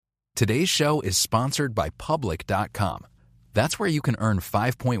Today's show is sponsored by Public.com. That's where you can earn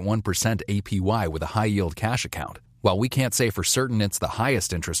 5.1% APY with a high-yield cash account. While we can't say for certain it's the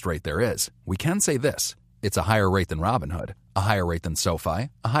highest interest rate there is, we can say this. It's a higher rate than Robinhood, a higher rate than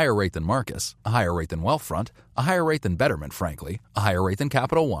SoFi, a higher rate than Marcus, a higher rate than Wealthfront, a higher rate than Betterment, frankly, a higher rate than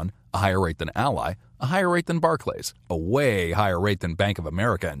Capital One, a higher rate than Ally, a higher rate than Barclays, a way higher rate than Bank of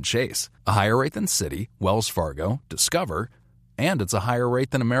America and Chase, a higher rate than Citi, Wells Fargo, Discover, and it's a higher rate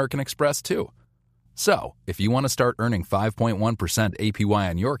than American Express, too. So, if you want to start earning 5.1% APY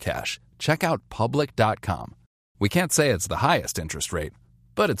on your cash, check out Public.com. We can't say it's the highest interest rate,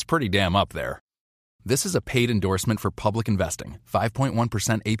 but it's pretty damn up there. This is a paid endorsement for Public Investing.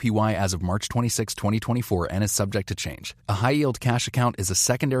 5.1% APY as of March 26, 2024 and is subject to change. A high-yield cash account is a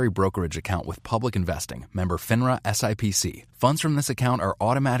secondary brokerage account with Public Investing. Member FINRA SIPC. Funds from this account are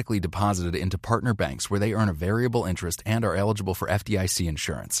automatically deposited into partner banks where they earn a variable interest and are eligible for FDIC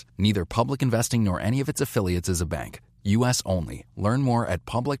insurance. Neither Public Investing nor any of its affiliates is a bank. U.S. only. Learn more at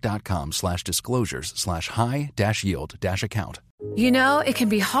public.com/disclosures/high-yield-account. You know, it can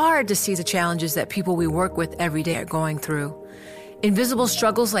be hard to see the challenges that people we work with every day are going through. Invisible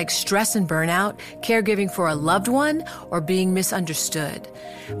struggles like stress and burnout, caregiving for a loved one, or being misunderstood.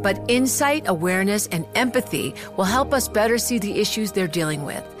 But insight, awareness, and empathy will help us better see the issues they're dealing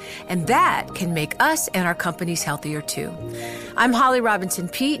with. And that can make us and our companies healthier too. I'm Holly Robinson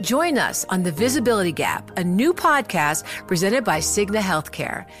Peete. Join us on The Visibility Gap, a new podcast presented by Cigna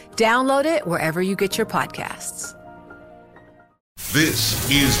Healthcare. Download it wherever you get your podcasts. This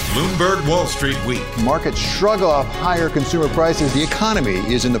is Bloomberg Wall Street Week. Markets shrug off higher consumer prices. The economy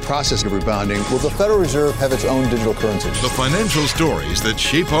is in the process of rebounding. Will the Federal Reserve have its own digital currency? The financial stories that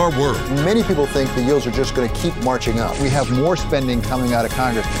shape our world. Many people think the yields are just going to keep marching up. We have more spending coming out of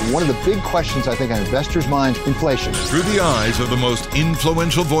Congress. One of the big questions, I think, on investors' minds, inflation. Through the eyes of the most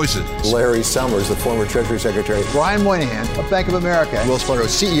influential voices. Larry Summers, the former Treasury Secretary. Brian Moynihan of Bank of America. Wells Fargo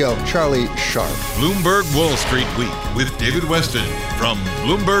CEO Charlie Sharp. Bloomberg Wall Street Week with David Weston from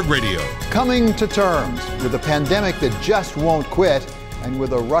Bloomberg Radio. Coming to terms with a pandemic that just won't quit and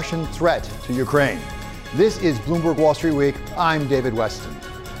with a Russian threat to Ukraine. This is Bloomberg Wall Street Week. I'm David Weston.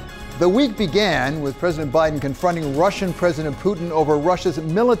 The week began with President Biden confronting Russian President Putin over Russia's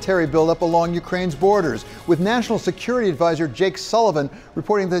military buildup along Ukraine's borders, with National Security Advisor Jake Sullivan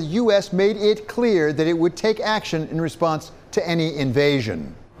reporting that the U.S. made it clear that it would take action in response to any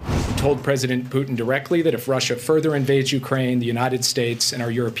invasion. Told President Putin directly that if Russia further invades Ukraine, the United States and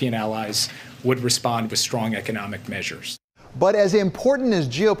our European allies would respond with strong economic measures. But as important as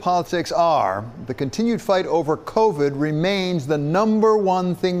geopolitics are, the continued fight over COVID remains the number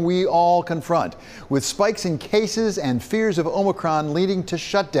one thing we all confront, with spikes in cases and fears of Omicron leading to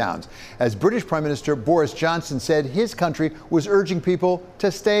shutdowns. As British Prime Minister Boris Johnson said his country was urging people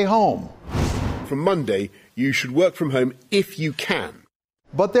to stay home. From Monday, you should work from home if you can.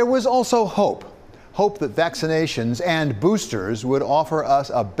 But there was also hope that vaccinations and boosters would offer us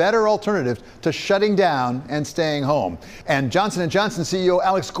a better alternative to shutting down and staying home. And Johnson & Johnson CEO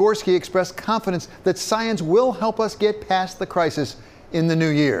Alex Gorsky expressed confidence that science will help us get past the crisis in the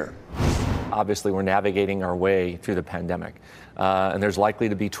new year. Obviously, we're navigating our way through the pandemic, and there's likely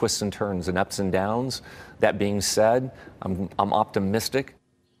to be twists and turns and ups and downs. That being said, I'm optimistic.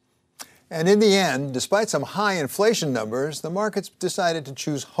 And in the end, despite some high inflation numbers, the markets decided to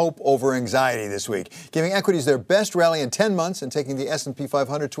choose hope over anxiety this week, giving equities their best rally in 10 months and taking the S&P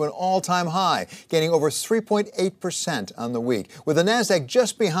 500 to an all-time high, gaining over 3.8% on the week, with the Nasdaq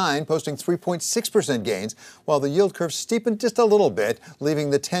just behind, posting 3.6% gains, while the yield curve steepened just a little bit,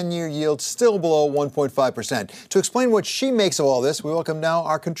 leaving the 10-year yield still below 1.5%. To explain what she makes of all this, we welcome now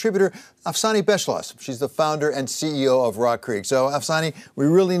our contributor, Afsaneh Beschloss. She's the founder and CEO of Rock Creek. So, Afsaneh, we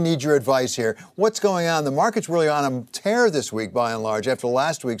really need your advice here. What's going on? The market's really on a tear this week, by and large, after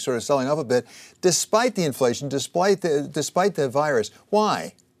last week sort of selling off a bit, despite the inflation, despite the virus.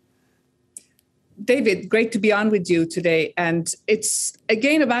 Why? David, great to be on with you today. And it's,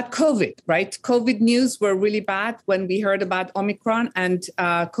 again, about COVID, right? COVID news were really bad when we heard about Omicron, and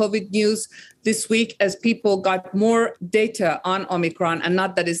COVID news this week as people got more data on Omicron, and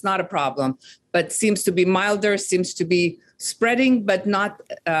not that it's not a problem, but seems to be milder, seems to be spreading, but not,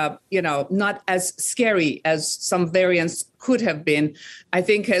 not as scary as some variants could have been, I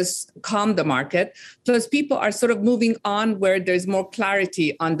think has calmed the market. Plus, people are sort of moving on where there's more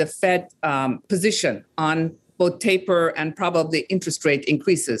clarity on the Fed position on both taper and probably interest rate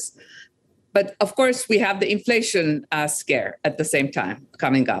increases. But of course, we have the inflation scare at the same time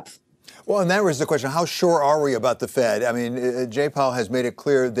coming up. Well, and that was the question. How sure are we about the Fed? I mean, Jay Powell has made it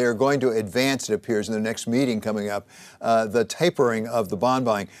clear they're going to advance, it appears, in the next meeting coming up, the tapering of the bond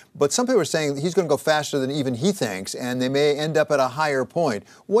buying. But some people are saying he's going to go faster than even he thinks, and they may end up at a higher point.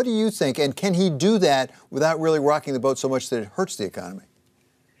 What do you think? And can he do that without really rocking the boat so much that it hurts the economy?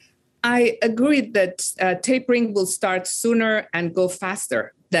 I agree that tapering will start sooner and go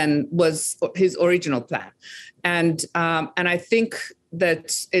faster than was his original plan. And I think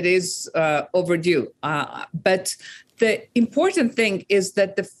that it is overdue. But the important thing is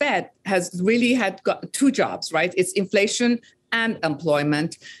that the Fed has really got two jobs, right? It's inflation and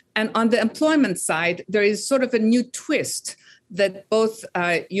employment. And on the employment side, there is sort of a new twist that both,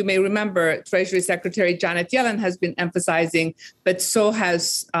 you may remember, Treasury Secretary Janet Yellen has been emphasizing, but so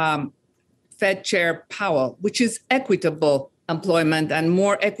has Fed Chair Powell, which is equitable employment and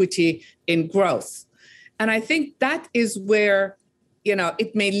more equity in growth. And I think that is where,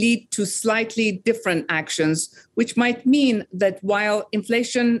 it may lead to slightly different actions, which might mean that while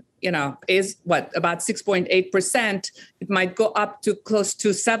inflation, is about 6.8%, it might go up to close to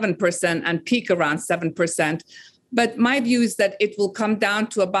 7% and peak around 7%. But my view is that it will come down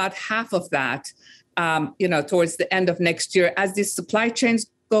to about half of that, towards the end of next year as these supply chains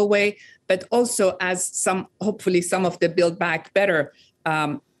go away, but also as hopefully some of the Build Back Better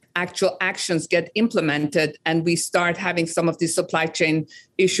actual actions get implemented and we start having some of these supply chain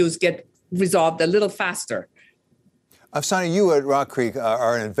issues get resolved a little faster. Afsaneh, you at Rock Creek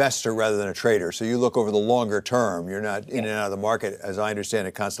are an investor rather than a trader, so you look over the longer term. You're not in and out of the market, as I understand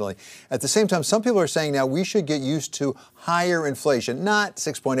it, constantly. At the same time, some people are saying now we should get used to higher inflation, not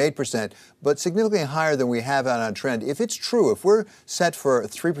 6.8%, but significantly higher than we have out on trend. If it's true, if we're set for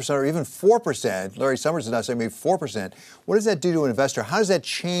 3% or even 4%, Larry Summers is now saying maybe 4%, what does that do to an investor? How does that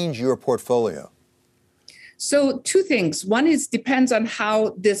change your portfolio? So two things. One is depends on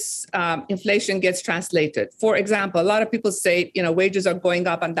how this inflation gets translated. For example, a lot of people say, wages are going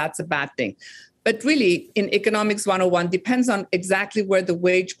up and that's a bad thing. But really, in Economics 101, depends on exactly where the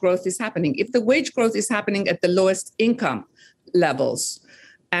wage growth is happening. If the wage growth is happening at the lowest income levels,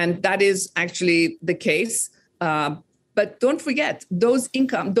 and that is actually the case, but don't forget, those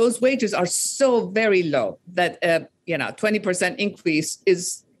wages are so very low that 20% increase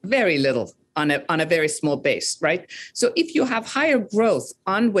is very little on a very small base, right? So if you have higher growth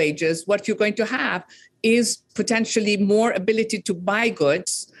on wages, what you're going to have is potentially more ability to buy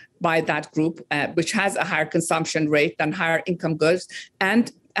goods by that group, which has a higher consumption rate than higher income goods,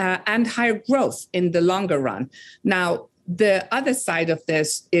 and higher growth in the longer run. Now, the other side of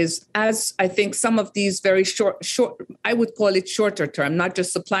this is, as I think some of these very short, I would call it shorter term, not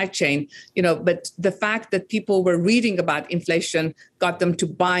just supply chain, but the fact that people were reading about inflation got them to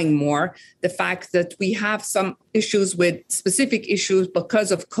buying more. The fact that we have some issues with specific issues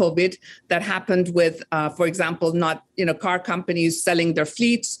because of COVID that happened with, for example, not, car companies selling their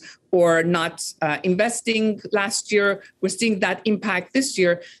fleets or not investing last year. We're seeing that impact this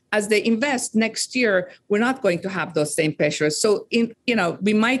year. As they invest next year, we're not going to have those same pressures. So,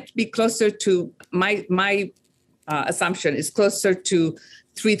 we might be closer to, my assumption is closer to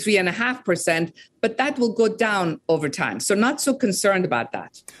 3.5%, but that will go down over time. So not so concerned about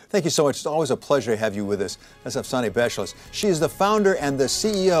that. Thank you so much. It's always a pleasure to have you with us. That's Afsaneh Bashelas. She is the founder and the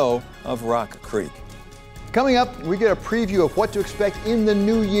CEO of Rock Creek. Coming up, we get a preview of what to expect in the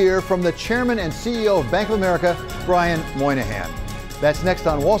new year from the chairman and CEO of Bank of America, Brian Moynihan. That's next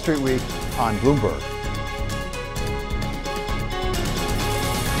on Wall Street Week on Bloomberg.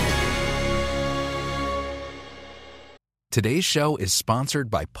 Today's show is sponsored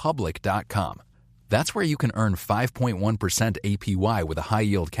by Public.com. That's where you can earn 5.1% APY with a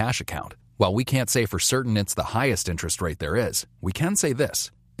high-yield cash account. While we can't say for certain it's the highest interest rate there is, we can say this.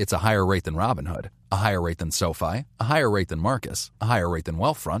 It's a higher rate than Robinhood, a higher rate than SoFi, a higher rate than Marcus, a higher rate than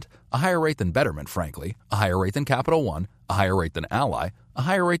Wealthfront, a higher rate than Betterment, frankly, a higher rate than Capital One, a higher rate than Ally, a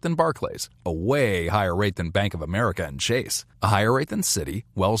higher rate than Barclays, a way higher rate than Bank of America and Chase, a higher rate than Citi,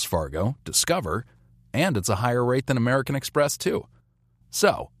 Wells Fargo, Discover, and it's a higher rate than American Express, too.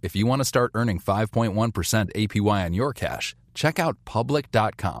 So, if you want to start earning 5.1% APY on your cash, check out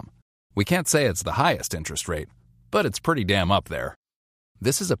Public.com. We can't say it's the highest interest rate, but it's pretty damn up there.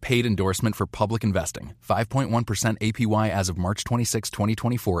 This is a paid endorsement for Public Investing. 5.1% APY as of March 26,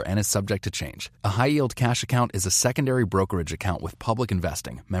 2024, and is subject to change. A high-yield cash account is a secondary brokerage account with Public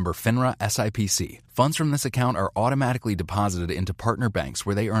Investing, member FINRA SIPC. Funds from this account are automatically deposited into partner banks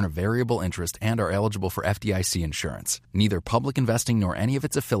where they earn a variable interest and are eligible for FDIC insurance. Neither Public Investing nor any of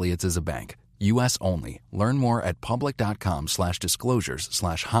its affiliates is a bank. U.S. only. Learn more at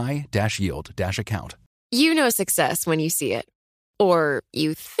public.com/disclosures/high-yield-account. You know success when you see it. Or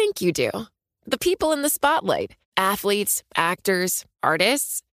you think you do. The people in the spotlight. Athletes, actors,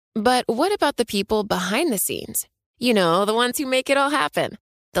 artists. But what about the people behind the scenes? You know, the ones who make it all happen.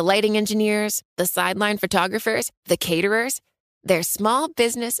 The lighting engineers, the sideline photographers, the caterers. They're small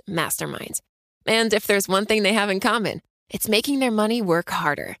business masterminds. And if there's one thing they have in common, it's making their money work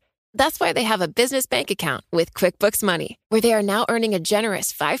harder. That's why they have a business bank account with QuickBooks Money, where they are now earning a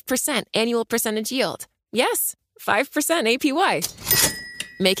generous 5% annual percentage yield. Yes, 5% APY.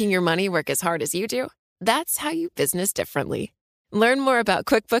 Making your money work as hard as you do? That's how you business differently. Learn more about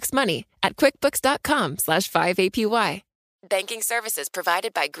QuickBooks Money at quickbooks.com/5APY. Banking services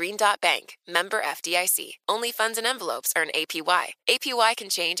provided by Green Dot Bank, member FDIC. Only funds and envelopes earn APY. APY can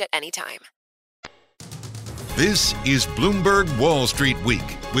change at any time. This is Bloomberg Wall Street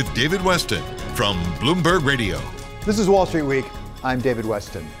Week with David Weston from Bloomberg Radio. This is Wall Street Week. I'm David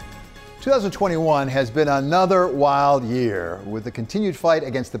Weston. 2021 has been another wild year with the continued fight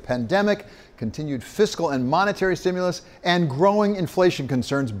against the pandemic, continued fiscal and monetary stimulus, and growing inflation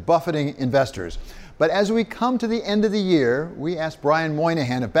concerns buffeting investors. But as we come to the end of the year, we asked Brian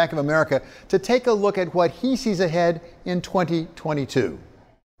Moynihan of Bank of America to take a look at what he sees ahead in 2022.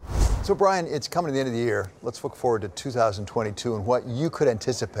 So, Brian, it's coming to the end of the year. Let's look forward to 2022 and what you could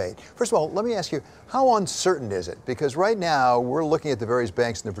anticipate. First of all, let me ask you, how uncertain is it? Because right now, we're looking at the various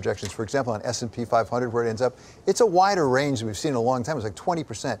banks and their projections. For example, on S&P 500, where it ends up, it's a wider range than we've seen in a long time. It's like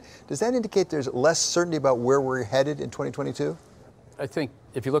 20%. Does that indicate there's less certainty about where we're headed in 2022? I think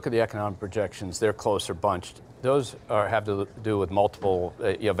if you look at the economic projections, they're closer bunched. Those have to do with multiple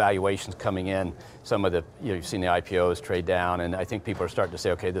valuations coming in. Some of the, you've seen the IPOs trade down, and I think people are starting to say,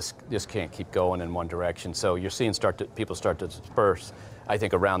 okay, this can't keep going in one direction. So you're seeing people start to disperse, I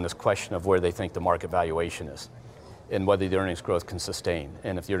think, around this question of where they think the market valuation is and whether the earnings growth can sustain.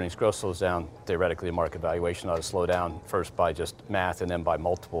 And if the earnings growth slows down, theoretically the market valuation ought to slow down first by just math and then by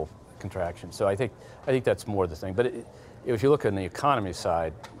multiple contractions. So I think that's more the thing. But if you look on the economy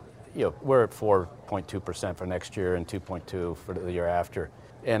side, we're at 4.2% for next year and 2.2% for the year after,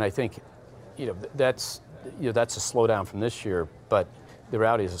 and I think, that's a slowdown from this year. But the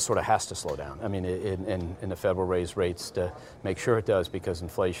reality is, it sort of has to slow down. I mean, and the Fed will raise rates to make sure it does because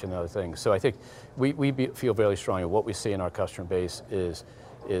inflation and other things. So I think we feel very strongly what we see in our customer base is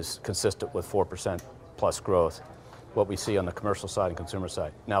consistent with 4% plus growth. What we see on the commercial side and consumer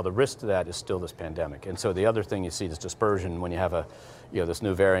side. Now, the risk to that is still this pandemic. And so the other thing you see is dispersion when you have this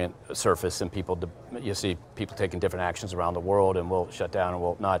new variant surface and you see people taking different actions around the world and will shut down and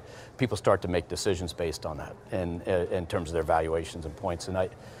will not. People start to make decisions based on that and in terms of their valuations and points. And the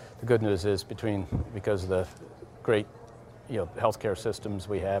good news is because of the great, healthcare systems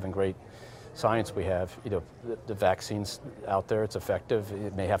we have and great science we have, the vaccine's out there, it's effective.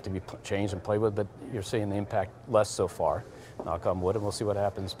 It may have to be changed and played with, but you're seeing the impact less so far, knock on wood, and we'll see what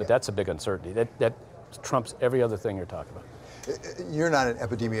happens. But that's a big uncertainty. That trumps every other thing you're talking about. You're not an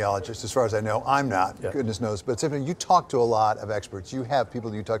epidemiologist, as far as I know. I'm not, goodness knows. But Tiffany, you talk to a lot of experts. You have people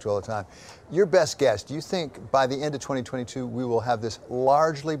that you talk to all the time. Your best guess, do you think by the end of 2022 we will have this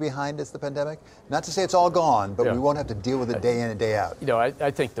largely behind us, the pandemic? Not to say it's all gone, but we won't have to deal with it day in and day out. I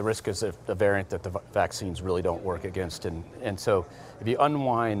think the risk is a variant that the vaccines really don't work against. And so if you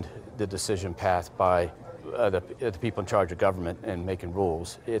unwind the decision path by the people in charge of government and making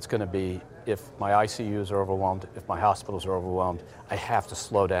rules, it's going to be, if my ICUs are overwhelmed, if my hospitals are overwhelmed, I have to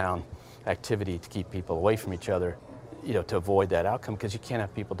slow down activity to keep people away from each other, to avoid that outcome, because you can't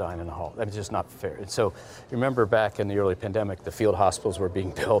have people dying in the hall. That's just not fair. And so remember back in the early pandemic, the field hospitals were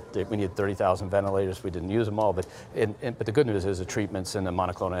being built. We needed 30,000 ventilators. We didn't use them all. But the good news is the treatments and the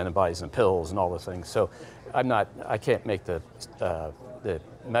monoclonal antibodies and pills and all the things. So I can't make the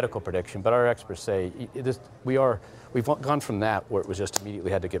medical prediction, but our experts say we've gone from that, where it was just immediately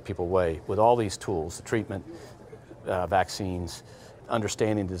had to get people away, with all these tools, the treatment, vaccines,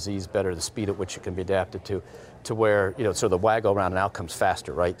 understanding disease better, the speed at which it can be adapted to where, so the waggle around and outcomes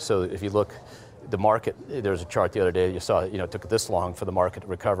faster, right? So if you look, the market, there was a chart the other day, you saw, it took this long for the market to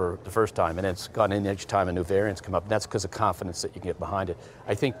recover the first time, and it's gone in each time a new variants come up, and that's because of confidence that you can get behind it.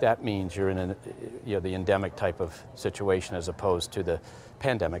 I think that means you're in the endemic type of situation as opposed to the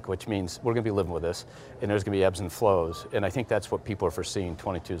pandemic, which means we're going to be living with this, and there's going to be ebbs and flows, and I think that's what people are foreseeing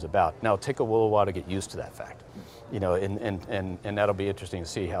 22 is about. Now, it'll take a little while to get used to that fact, and that'll be interesting to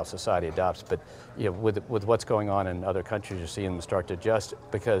see how society adopts. But with what's going on in other countries, you're seeing them start to adjust,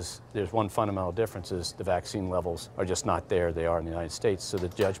 because there's one fundamental difference is the vaccine levels are just not there. They are in the United States, so the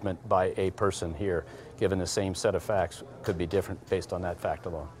judgment by a person here, given the same set of facts, could be different based on that fact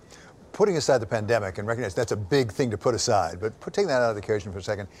alone. putting aside the pandemic and recognize that's a big thing to put aside, but taking that out of the equation for a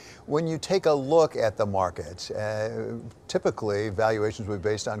second, when you take a look at the markets, typically valuations will be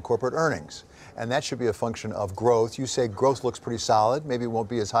based on corporate earnings, and that should be a function of growth. You say growth looks pretty solid. Maybe it won't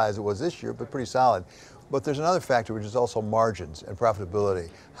be as high as it was this year, but pretty solid. But there's another factor, which is also margins and profitability.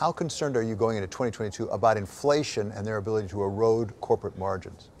 How concerned are you going into 2022 about inflation and their ability to erode corporate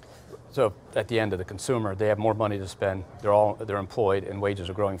margins? So at the end of the consumer, they have more money to spend. They're employed, and wages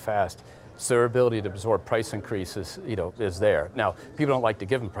are growing fast. So their ability to absorb price increases, is there. Now, people don't like to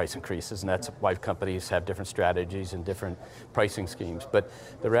give them price increases, and that's why companies have different strategies and different pricing schemes. But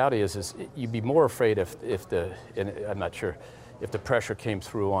the reality is you'd be more afraid if I'm not sure, if the pressure came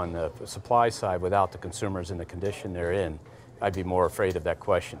through on the supply side without the consumers in the condition they're in. I'd be more afraid of that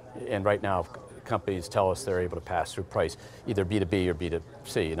question. And right now, companies tell us they're able to pass through price, either B2B or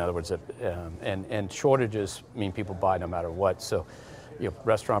B2C. In other words, and shortages mean people buy no matter what. So,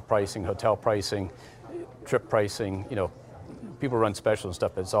 restaurant pricing, hotel pricing, trip pricing, people run specials and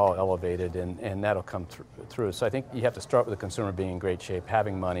stuff, it's all elevated, and that'll come through. So I think you have to start with the consumer being in great shape,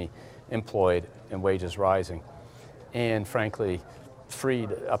 having money, employed, and wages rising, and frankly, freed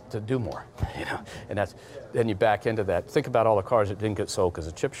up to do more, and then you back into that. Think about all the cars that didn't get sold because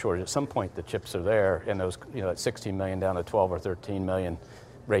of chip shortage. At some point, the chips are there, and those, that 16 million down to 12 or 13 million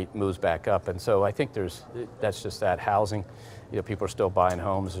rate moves back up. And so I think that's just that. Housing, people are still buying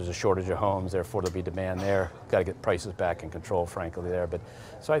homes. There's a shortage of homes, therefore there'll be demand there. Got to get prices back in control, frankly, there. But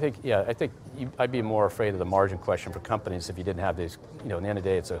so I think I'd be more afraid of the margin question for companies if you didn't have these. In the end of the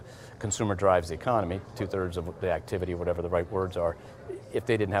day, it's a consumer drives the economy, 2/3 of the activity, whatever the right words are. If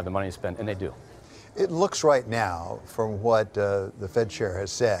they didn't have the money to spend, and they do. It looks right now, from what the Fed chair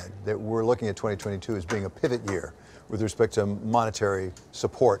has said, that we're looking at 2022 as being a pivot year with respect to monetary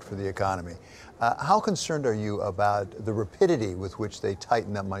support for the economy. How concerned are you about the rapidity with which they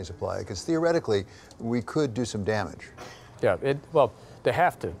tighten that money supply? Because theoretically, we could do some damage. Yeah, they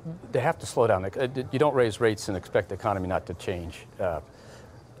have to slow down. You don't raise rates and expect the economy not to change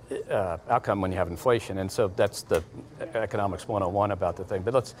outcome when you have inflation. And so that's the economics 101 about the thing.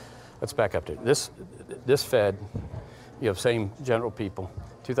 But let's back up to it. This Fed, same general people,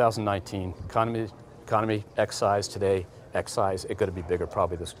 2019, economy X size today, X size, it's going to be bigger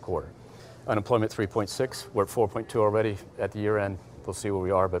probably this quarter. Unemployment 3.6, we're at 4.2 already at the year end. We'll see where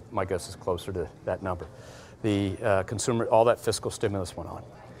we are, but my guess is closer to that number. The consumer, all that fiscal stimulus went on.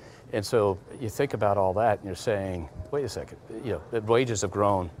 And so you think about all that and you're saying, wait a second, the wages have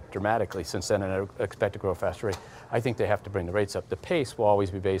grown dramatically since then and I expect to grow faster rate. I think they have to bring the rates up. The pace will always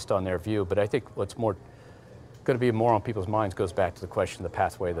be based on their view, but I think what's going to be more on people's minds goes back to the question of the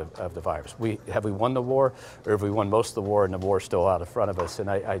pathway of the virus. Have we won the war, or have we won most of the war and the war's still out in front of us? And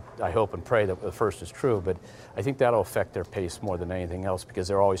I hope and pray that the first is true, but I think that'll affect their pace more than anything else because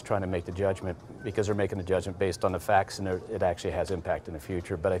they're always trying to make the judgment, because they're making the judgment based on the facts and it actually has impact in the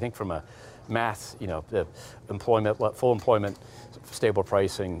future. But I think from a math, the employment, full employment, stable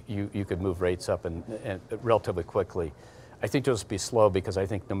pricing, you could move rates up and relatively quickly. I think it'll just be slow because I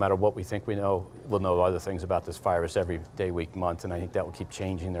think no matter what we think we know, we'll know other things about this virus every day, week, month, and I think that will keep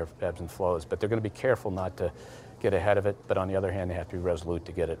changing their ebbs and flows. But they're going to be careful not to get ahead of it. But on the other hand, they have to be resolute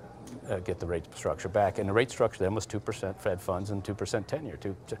to get the rate structure back. And the rate structure then was 2% Fed funds and 2% 10-year.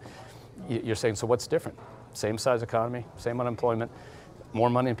 You're saying, so what's different? Same size economy, same unemployment, more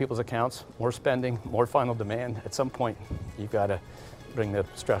money in people's accounts, more spending, more final demand. At some point, you've got to bring the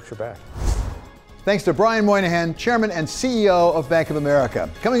structure back. Thanks to Brian Moynihan, Chairman and CEO of Bank of America.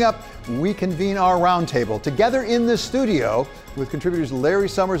 Coming up, we convene our roundtable together in the studio with contributors Larry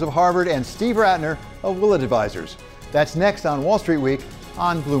Summers of Harvard and Steve Rattner of Willett Advisors. That's next on Wall Street Week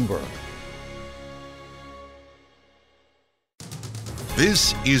on Bloomberg.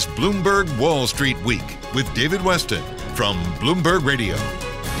 This is Bloomberg Wall Street Week with David Weston from Bloomberg Radio.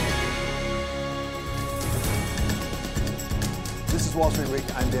 This is Wall Street Week.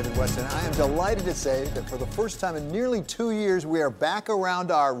 I'm David Weston. I am delighted to say that for the first time in nearly 2 years, we are back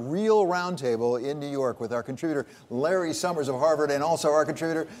around our real roundtable in New York with our contributor Larry Summers of Harvard and also our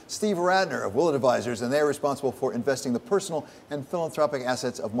contributor Steve Rattner of Willett Advisors, and they are responsible for investing the personal and philanthropic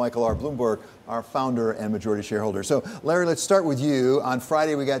assets of Michael R. Bloomberg, our founder and majority shareholder. So, Larry, let's start with you. On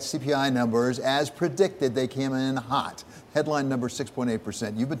Friday, we got CPI numbers. As predicted, they came in hot. Headline number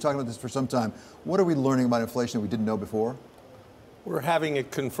 6.8%. You've been talking about this for some time. What are we learning about inflation that we didn't know before? We're having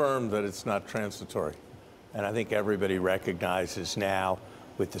it confirmed that it's not transitory. And I think everybody recognizes now,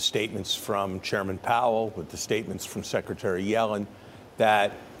 with the statements from Chairman Powell, with the statements from Secretary Yellen,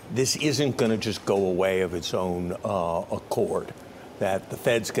 that this isn't going to just go away of its own accord, that the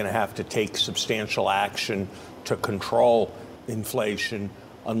Fed's going to have to take substantial action to control inflation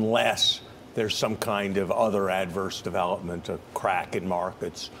unless there's some kind of other adverse development, a crack in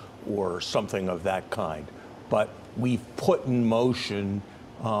markets or something of that kind. But we've put in motion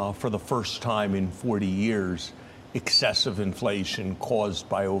for the first time in 40 years excessive inflation caused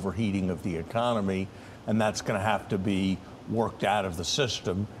by overheating of the economy, and that's going to have to be worked out of the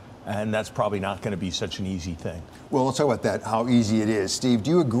system. And that's probably not going to be such an easy thing. Well, let's talk about that, how easy it is. Steve, do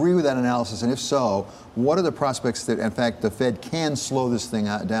you agree with that analysis? And if so, what are the prospects that, in fact, the Fed can slow this thing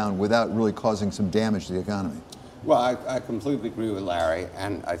down without really causing some damage to the economy? Well, I completely agree with Larry,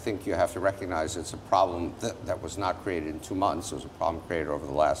 and I think you have to recognize it's a problem that was not created in 2 months. It was a problem created over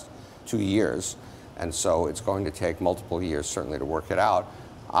the last 2 years, and so it's going to take multiple years, certainly, to work it out.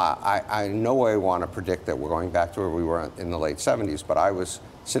 I in no way want to predict that we're going back to where we were in the late 70s, but I was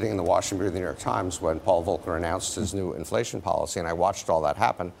sitting in the Washington Bureau of the New York Times when Paul Volcker announced his new inflation policy, and I watched all that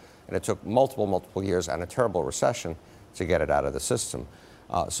happen, and it took multiple years and a terrible recession to get it out of the system.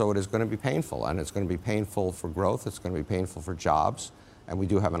 So it is going to be painful, and it's going to be painful for growth, it's going to be painful for jobs, and we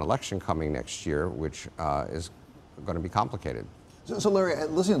do have an election coming next year, which is going to be complicated. So Larry,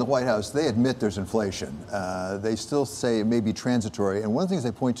 listening to the White House, they admit there's inflation. They still say it may be transitory, and one of the things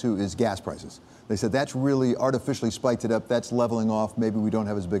they point to is gas prices. They said that's really artificially spiked it up, that's leveling off, maybe we don't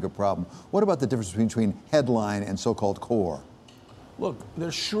have as big a problem. What about the difference between headline and so-called core? Look,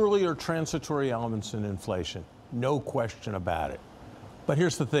 there surely are transitory elements in inflation, no question about it. But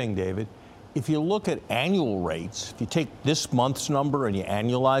here's the thing, David. If you look at annual rates, if you take this month's number and you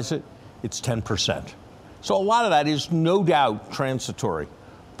annualize it, it's 10%. So a lot of that is no doubt transitory.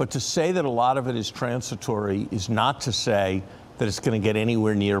 But to say that a lot of it is transitory is not to say that it's going to get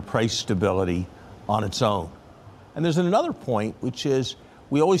anywhere near price stability on its own. And there's another point, which is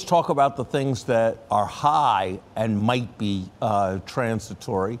we always talk about the things that are high and might be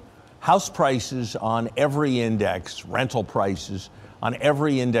transitory. House prices on every index, rental prices on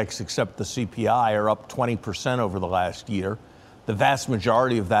every index except the CPI are up 20% over the last year. The vast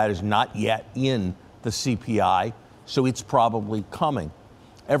majority of that is not yet in the CPI, so it's probably coming.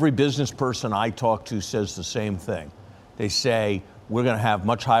 Every business person I talk to says the same thing. They say, we're going to have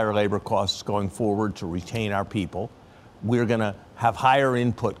much higher labor costs going forward to retain our people. We're going to have higher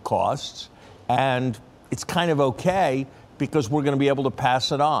input costs, and it's kind of okay because we're going to be able to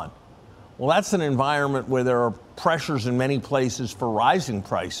pass it on. Well, that's an environment where there are pressures in many places for rising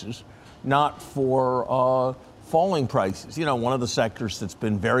prices, not for falling prices. You know, one of the sectors that's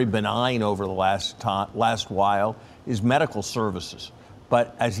been very benign over the last while is medical services.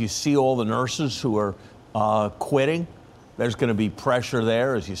 But as you see all the nurses who are quitting, there's going to be pressure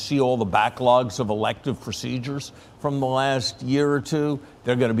there. As you see all the backlogs of elective procedures from the last year or two,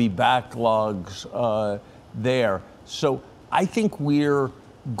 there are going to be backlogs there. So I think we're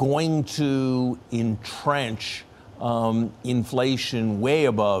going to entrench inflation way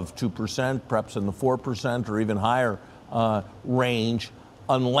above 2%, perhaps in the 4% or even higher range,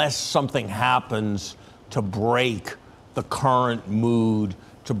 unless something happens to break the current mood,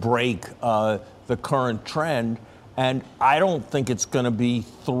 to break the current trend. And I don't think it's going to be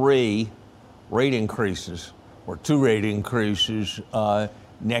 3 rate increases or 2 rate increases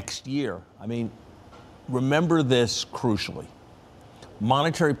next year. I mean, remember this crucially.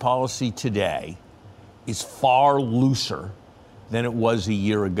 Monetary policy today is far looser than it was a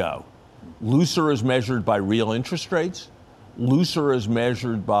year ago. Looser as measured by real interest rates, looser as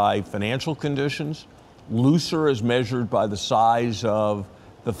measured by financial conditions, looser as measured by the size of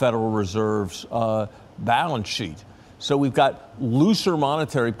the Federal Reserve's balance sheet. So we've got looser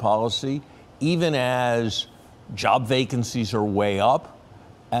monetary policy even as job vacancies are way up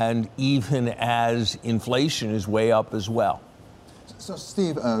and even as inflation is way up as well. So,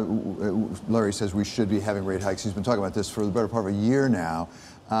 Steve, Larry says we should be having rate hikes. He's been talking about this for the better part of a year now.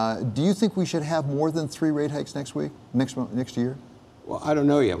 Do you think we should have more than 3 rate hikes next year? Well, I don't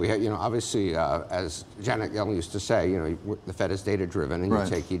know yet. We have, obviously, as Janet Yellen used to say, the Fed is data-driven, and you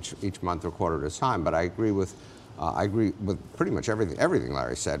take each month or quarter at a time. But I agree with pretty much everything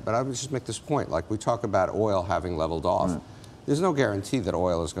Larry said. But I would just make this point: like we talk about oil having leveled off. Right. There's no guarantee that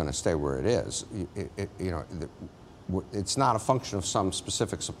oil is going to stay where it is. It's not a function of some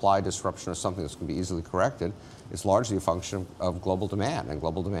specific supply disruption or something that's going to be easily corrected. It's largely a function of global demand, and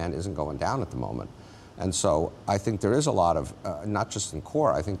global demand isn't going down at the moment. And so I think there is a lot of, not just in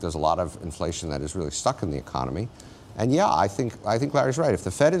core, I think there's a lot of inflation that is really stuck in the economy. And yeah, I think Larry's right. If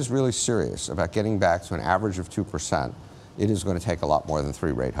the Fed is really serious about getting back to an average of 2%, it is going to take a lot more than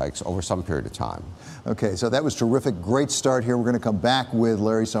 3 rate hikes over some period of time. Okay, so that was terrific. Great start here. We're going to come back with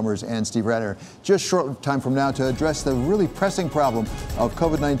Larry Summers and Steve Rattner just short time from now to address the really pressing problem of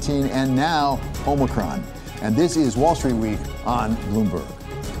COVID-19 and now Omicron. And this is Wall Street Week on Bloomberg.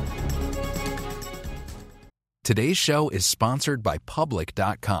 Today's show is sponsored by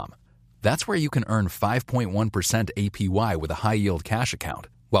Public.com. That's where you can earn 5.1% APY with a high-yield cash account.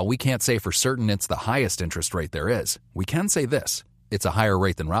 While we can't say for certain it's the highest interest rate there is, we can say this. It's a higher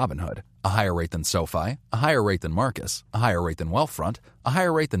rate than Robinhood, a higher rate than SoFi, a higher rate than Marcus, a higher rate than Wealthfront, a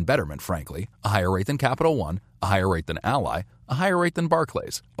higher rate than Betterment, frankly, a higher rate than Capital One, a higher rate than Ally, a higher rate than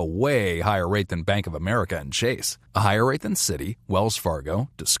Barclays, a way higher rate than Bank of America and Chase, a higher rate than Citi, Wells Fargo,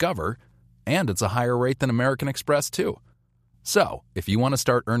 Discover, and it's a higher rate than American Express, too. So, if you want to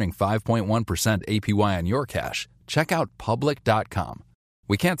start earning 5.1% APY on your cash, check out Public.com.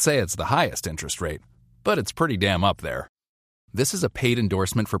 We can't say it's the highest interest rate, but it's pretty damn up there. This is a paid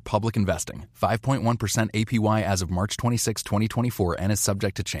endorsement for Public Investing. 5.1% APY as of March 26, 2024, and is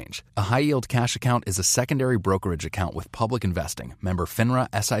subject to change. A high-yield cash account is a secondary brokerage account with Public Investing, member FINRA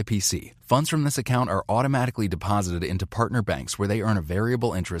SIPC. Funds from this account are automatically deposited into partner banks where they earn a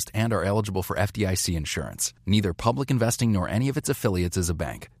variable interest and are eligible for FDIC insurance. Neither Public Investing nor any of its affiliates is a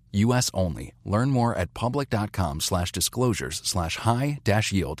bank. U.S. only. Learn more at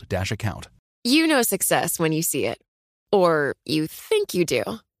public.com/disclosures/high-yield-account. You know success when you see it. Or you think you do.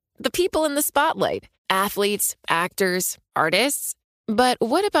 The people in the spotlight, athletes, actors, artists. But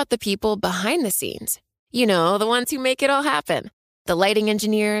what about the people behind the scenes? You know, the ones who make it all happen. The lighting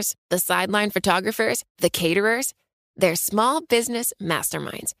engineers, the sideline photographers, the caterers. They're small business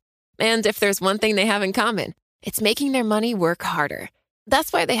masterminds. And if there's one thing they have in common, it's making their money work harder.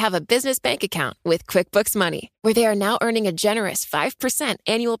 That's why they have a business bank account with QuickBooks Money, where they are now earning a generous 5%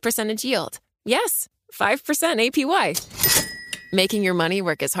 annual percentage yield. Yes, 5% APY. Making your money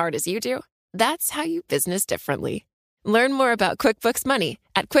work as hard as you do? That's how you business differently. Learn more about QuickBooks Money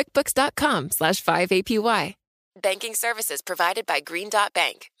at quickbooks.com/5APY. Banking services provided by Green Dot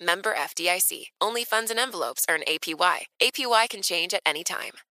Bank, member FDIC. Only funds and envelopes earn APY. APY can change at any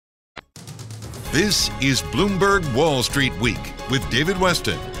time. This is Bloomberg Wall Street Week with David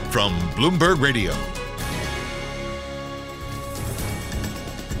Weston from Bloomberg Radio.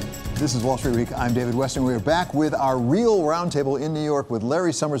 This is Wall Street Week. I'm David Weston. We are back with our real roundtable in New York with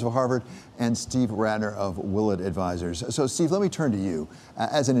Larry Summers of Harvard and Steve Radner of Willett Advisors. So, Steve, let me turn to you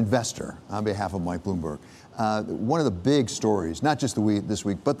as an investor on behalf of Mike Bloomberg. One of the big stories, not just this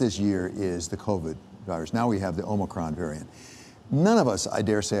week, but this year, is the COVID virus. Now we have the Omicron variant. None of us, I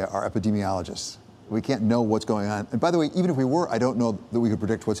dare say, are epidemiologists. We can't know what's going on. And by the way, even if we were, I don't know that we could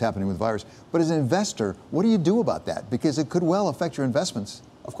predict what's happening with the virus. But as an investor, what do you do about that? Because it could well affect your investments.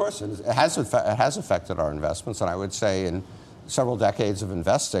 Of course, it has affected our investments, and I would say in several decades of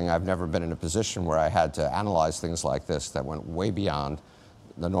investing, I've never been in a position where I had to analyze things like this that went way beyond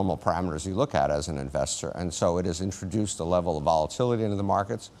the normal parameters you look at as an investor. And so it has introduced a level of volatility into the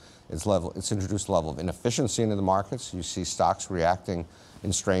markets. It's introduced a level of inefficiency into the markets. You see stocks reacting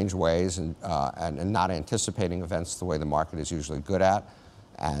in strange ways and not anticipating events the way the market is usually good at.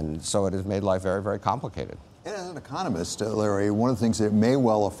 And so it has made life very, very complicated. And as an economist, Larry, one of the things that it may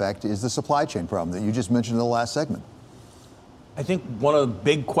well affect is the supply chain problem that you just mentioned in the last segment. I think one of the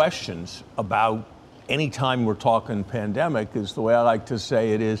big questions about any time we're talking pandemic is the way I like to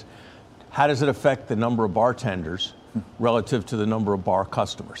say it is, how does it affect the number of bartenders relative to the number of bar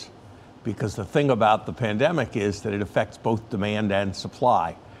customers? Because the thing about the pandemic is that it affects both demand and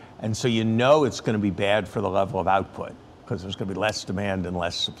supply. And so you know it's going to be bad for the level of output because there's going to be less demand and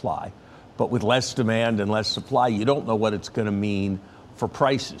less supply. But with less demand and less supply, you don't know what it's going to mean for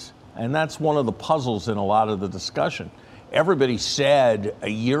prices. And that's one of the puzzles in a lot of the discussion. Everybody said a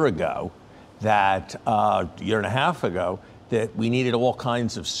year ago that, a year and a half ago, that we needed all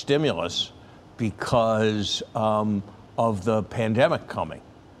kinds of stimulus because of the pandemic coming.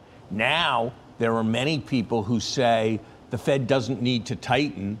 Now, there are many people who say the Fed doesn't need to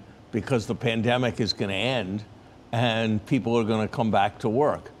tighten because the pandemic is going to end and people are going to come back to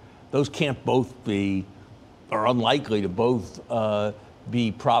work. Those can't both be, or unlikely to both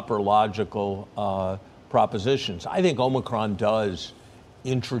be proper logical propositions. I think Omicron does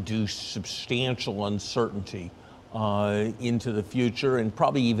introduce substantial uncertainty into the future, and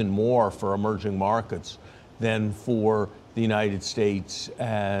probably even more for emerging markets than for the United States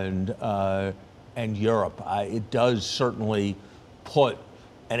and Europe. It does certainly put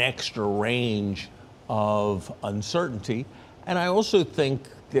an extra range of uncertainty. And I also think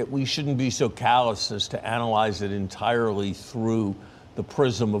that we shouldn't be so callous as to analyze it entirely through the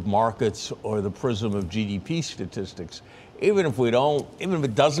prism of markets or the prism of GDP statistics. Even if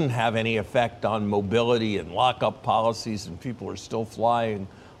it doesn't have any effect on mobility and lockup policies and people are still flying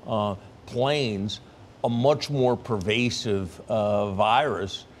planes, a much more pervasive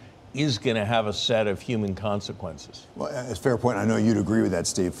virus is going to have a set of human consequences. Well, it's a fair point. I know you'd agree with that,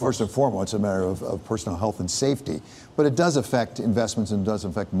 Steve. First and foremost, it's a matter of personal health and safety. But it does affect investments and does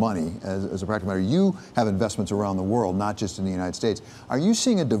affect money as a practical matter. You have investments around the world, not just in the United States. Are you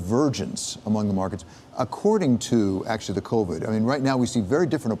seeing a divergence among the markets according to actually the COVID? I mean, right now we see very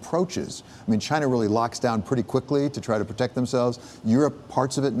different approaches. I mean, China really locks down pretty quickly to try to protect themselves. Europe,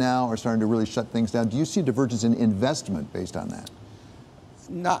 parts of it now are starting to really shut things down. Do you see a divergence in investment based on that?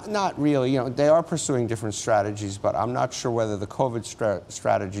 Not really. You know, they are pursuing different strategies, but I'm not sure whether the COVID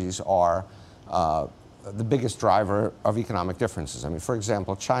strategies are the biggest driver of economic differences. I mean, for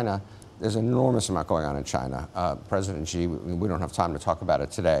example, China, there's an enormous amount going on in China. President Xi, we don't have time to talk about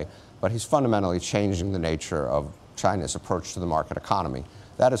it today, but he's fundamentally changing the nature of China's approach to the market economy.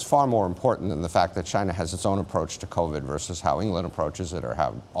 That is far more important than the fact that China has its own approach to COVID versus how England approaches it or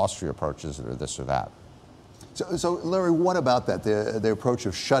how Austria approaches it or this or that. So Larry, what about that, the approach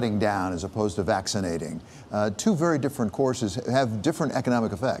of shutting down as opposed to vaccinating? Two very different courses have different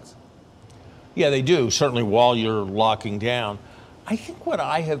economic effects. Yeah, they do, certainly while you're locking down. I think what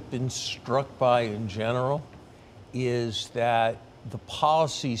I have been struck by in general is that the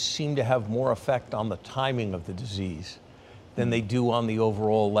policies seem to have more effect on the timing of the disease than they do on the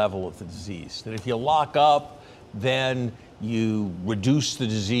overall level of the disease. That if you lock up, then you reduce the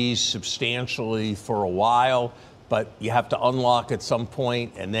disease substantially for a while, but you have to unlock at some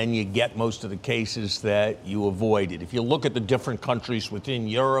point, and then you get most of the cases that you avoided. If you look at the different countries within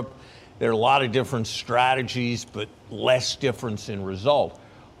Europe, there are a lot of different strategies, but less difference in result.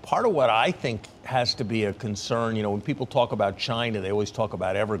 Part of what I think has to be a concern, you know, when people talk about China, they always talk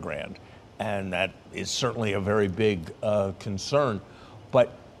about Evergrande, and that is certainly a very big concern.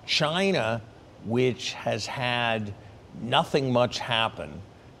 But China, which has had nothing much happen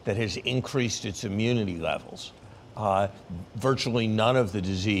that has increased its immunity levels, virtually none of the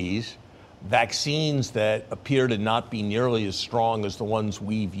disease, vaccines that appear to not be nearly as strong as the ones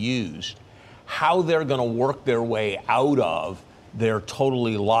we've used, how they're going to work their way out of their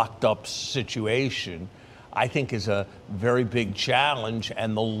totally locked up situation, I think is a very big challenge.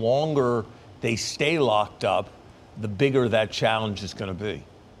 And the longer they stay locked up, the bigger that challenge is going to be.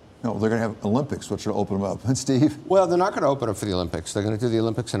 No, they're going to have Olympics, which will open them up. And Steve? Well, they're not going to open up for the Olympics. They're going to do the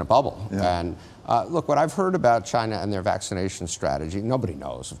Olympics in a bubble. Yeah. And look, what I've heard about China and their vaccination strategy, nobody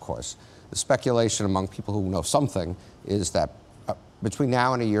knows, of course. The speculation among people who know something is that between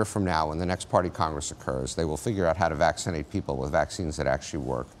now and a year from now, when the next Party Congress occurs, they will figure out how to vaccinate people with vaccines that actually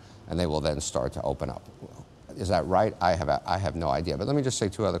work, and they will then start to open up. Is that right? I have no idea. But let me just say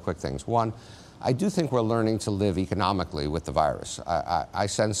two other quick things. One, I do think we're learning to live economically with the virus. I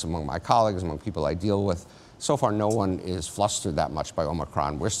sense among my colleagues, among people I deal with, so far no one is flustered that much by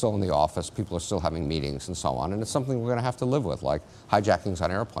Omicron. We're still in the office, people are still having meetings and so on, and it's something we're going to have to live with, like hijackings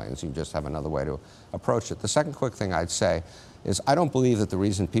on airplanes. You just have another way to approach it. The second quick thing I'd say is I don't believe that the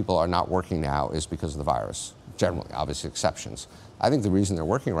reason people are not working now is because of the virus, generally, obviously exceptions. I think the reason they're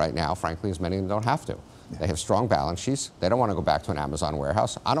working right now, frankly, is many of them don't have to. They have strong balance sheets. They don't want to go back to an Amazon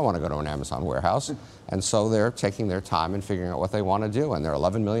warehouse. I don't want to go to an Amazon warehouse. And so they're taking their time and figuring out what they want to do. And there are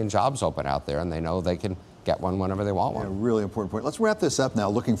 11 million jobs open out there, and they know they can get one whenever they want one. Yeah, really important point. Let's wrap this up now,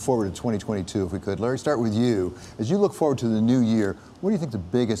 looking forward to 2022, if we could. Larry, start with you. As you look forward to the new year, what do you think the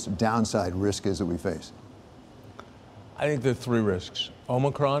biggest downside risk is that we face? I think there are three risks: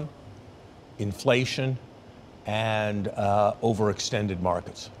 Omicron, inflation, and overextended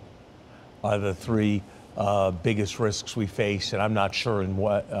markets are the three biggest risks we face, and I'm not sure in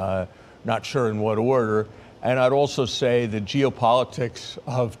what order. And I'd also say the geopolitics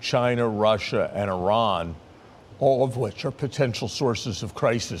of China, Russia, and Iran, all of which are potential sources of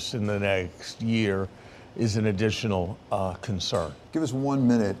crisis in the next year, is an additional concern. Give us 1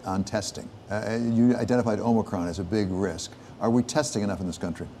 minute on testing. You identified Omicron as a big risk. Are we testing enough in this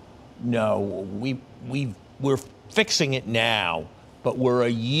country? No, we're fixing it now, but we're a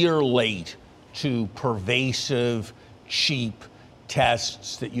year late to pervasive, cheap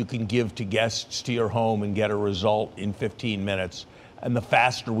tests that you can give to guests to your home and get a result in 15 minutes. And the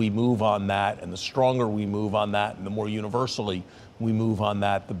faster we move on that, and the stronger we move on that, and the more universally we move on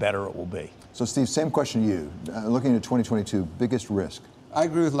that, the better it will be. So, Steve, same question to you. Looking at 2022, biggest risk? I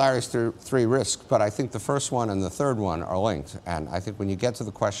agree with Larry's three risks, but I think the first one and the third one are linked. And I think when you get to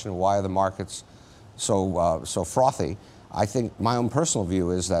the question of why are the markets so frothy, I think my own personal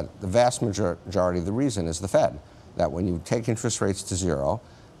view is that the vast majority of the reason is the Fed. That when you take interest rates to zero,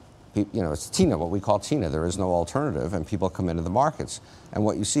 it's TINA, what we call TINA. There is no alternative, and people come into the markets. And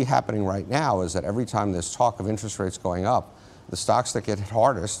what you see happening right now is that every time there's talk of interest rates going up, the stocks that get hit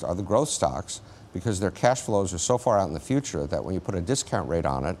hardest are the growth stocks, because their cash flows are so far out in the future that when you put a discount rate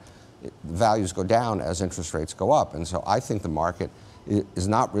on it, values go down as interest rates go up. And so I think the market is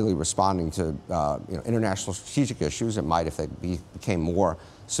not really responding to international strategic issues. It might if they became more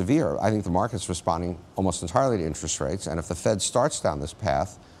severe. I think the market's responding almost entirely to interest rates. And if the Fed starts down this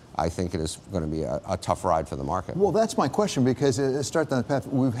path, I think it is going to be a tough ride for the market. Well, that's my question, because start down the path.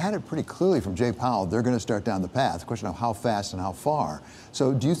 We've had it pretty clearly from Jay Powell. They're going to start down the path. The question of how fast and how far. So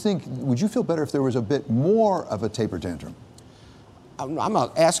would you feel better if there was a bit more of a taper tantrum? I'm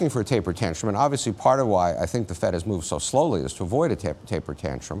not asking for a taper tantrum, and obviously part of why I think the Fed has moved so slowly is to avoid a taper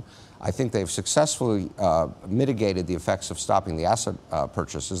tantrum. I think they've successfully mitigated the effects of stopping the asset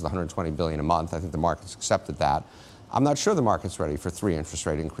purchases, the $120 billion a month. I think the market's accepted that. I'm not sure the market's ready for 3 interest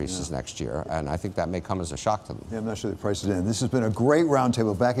rate increases next year, and I think that may come as a shock to them. Yeah, I'm not sure the price is in. This has been a great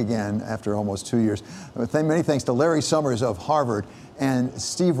roundtable, back again after almost 2 years. Many thanks to Larry Summers of Harvard and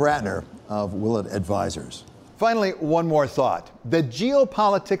Steve Ratner of Willett Advisors. Finally, one more thought. The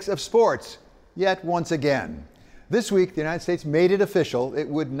geopolitics of sports, yet once again. This week, the United States made it official. It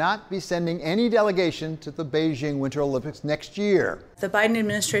would not be sending any delegation to the Beijing Winter Olympics next year. The Biden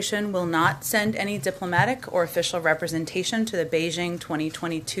administration will not send any diplomatic or official representation to the Beijing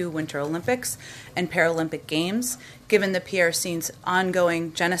 2022 Winter Olympics and Paralympic Games, given the PRC's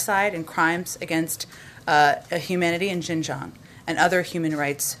ongoing genocide and crimes against humanity in Xinjiang and other human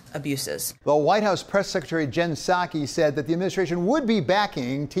rights abuses. The White House Press Secretary Jen Psaki said that the administration would be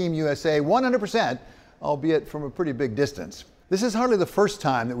backing Team USA 100%, albeit from a pretty big distance. This is hardly the first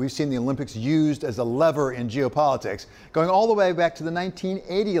time that we've seen the Olympics used as a lever in geopolitics, going all the way back to the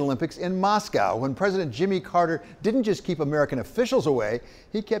 1980 Olympics in Moscow, when President Jimmy Carter didn't just keep American officials away,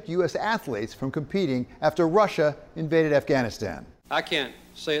 he kept U.S. athletes from competing after Russia invaded Afghanistan. I can't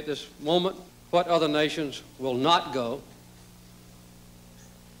say at this moment what other nations will not go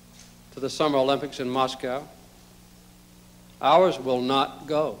to the Summer Olympics in Moscow. Ours will not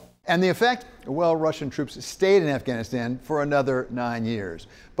go. And the effect? Well, Russian troops stayed in Afghanistan for another 9 years.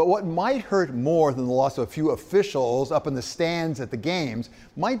 But what might hurt more than the loss of a few officials up in the stands at the games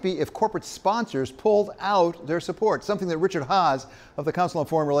might be if corporate sponsors pulled out their support, something that Richard Haas of the Council on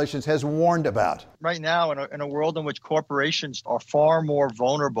Foreign Relations has warned about. Right now, in a world in which corporations are far more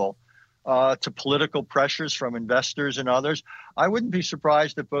vulnerable to political pressures from investors and others, I wouldn't be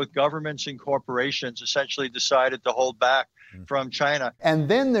surprised if both governments and corporations essentially decided to hold back from China. And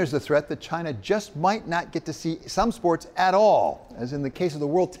then there's the threat that China just might not get to see some sports at all, as in the case of the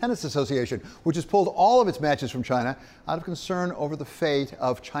World Tennis Association, which has pulled all of its matches from China out of concern over the fate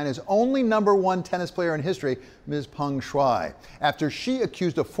of China's only #1 tennis player in history, Ms. Peng Shuai, after she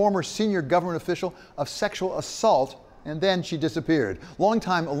accused a former senior government official of sexual assault, and then she disappeared.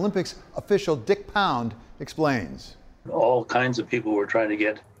 Longtime Olympics official Dick Pound explains. All kinds of people were trying to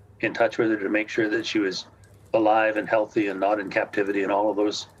get in touch with her to make sure that she was alive and healthy and not in captivity and all of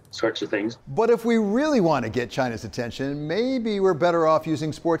those sorts of things. But if we really want to get China's attention, maybe we're better off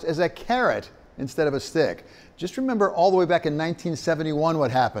using sports as a carrot instead of a stick. Just remember all the way back in 1971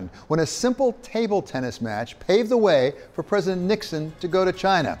 what happened when a simple table tennis match paved the way for President Nixon to go to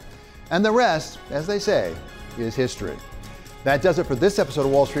China. And the rest, as they say, is history. That does it for this episode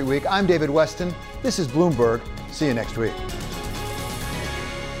of Wall Street Week. I'm David Westin. This is Bloomberg. See you next week.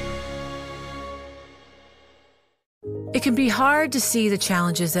 It can be hard to see the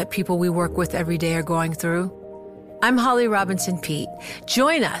challenges that people we work with every day are going through. I'm Holly Robinson Peete.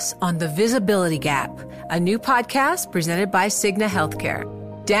 Join us on The Visibility Gap, a new podcast presented by Cigna Healthcare.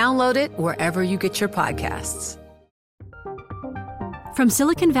 Download it wherever you get your podcasts. From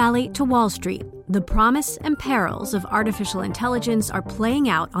Silicon Valley to Wall Street, the promise and perils of artificial intelligence are playing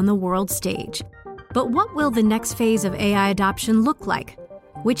out on the world stage. But what will the next phase of AI adoption look like?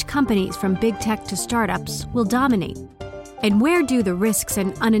 Which companies from big tech to startups will dominate? And where do the risks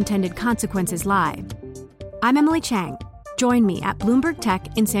and unintended consequences lie? I'm Emily Chang. Join me at Bloomberg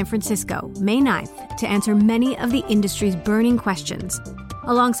Tech in San Francisco, May 9th, to answer many of the industry's burning questions,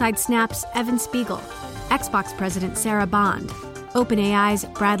 alongside Snap's Evan Spiegel, Xbox President Sarah Bond, OpenAI's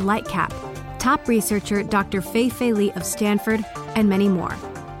Brad Lightcap, top researcher Dr. Fei Li of Stanford, and many more.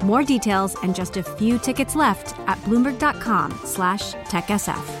 More details and just a few tickets left at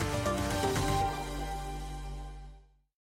Bloomberg.com/TechSF.